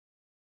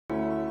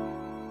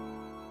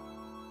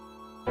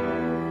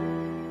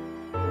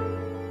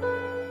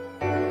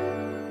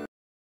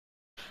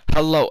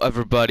Hello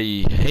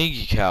everybody,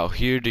 HangyCow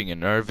here doing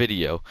another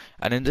video,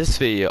 and in this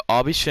video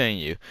I'll be showing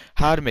you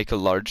how to make a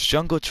large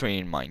jungle tree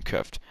in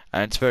Minecraft,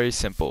 and it's very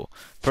simple.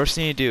 First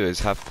thing you do is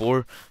have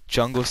 4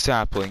 jungle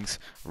saplings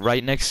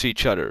right next to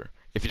each other.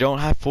 If you don't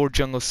have 4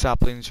 jungle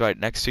saplings right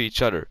next to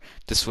each other,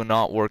 this will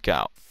not work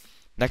out.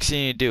 Next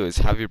thing you do is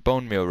have your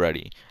bone meal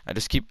ready, and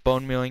just keep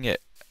bone mealing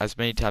it as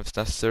many times as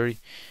necessary.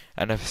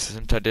 And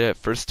since I did it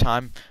first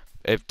time,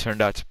 it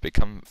turned out to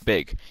become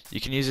big.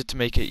 You can use it to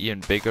make it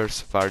even bigger,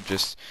 so if I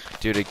just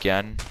do it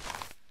again,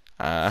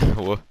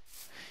 well,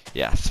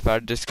 yeah, so if I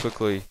just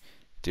quickly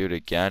do it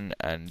again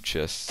and see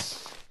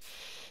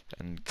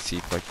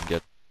if I can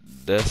get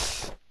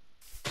this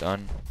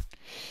done.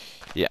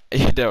 Yeah,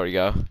 there we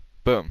go.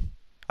 Boom.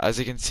 As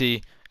you can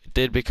see, it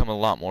did become a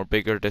lot more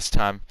bigger this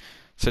time.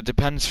 So it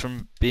depends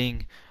from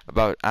being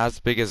about as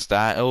big as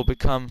that it will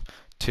become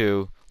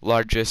to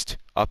largest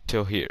up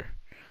till here.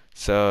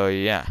 So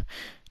yeah.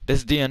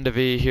 This is the end of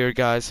it here,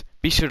 guys.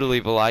 Be sure to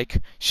leave a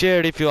like, share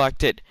it if you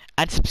liked it,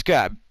 and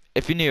subscribe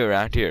if you're new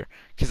around here,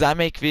 because I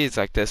make videos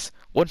like this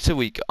once a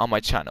week on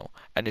my channel,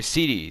 and you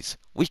see these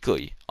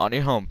weekly on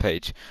your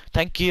homepage.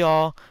 Thank you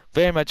all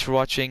very much for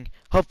watching.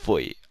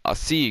 Hopefully, I'll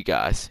see you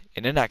guys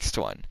in the next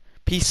one.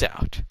 Peace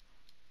out.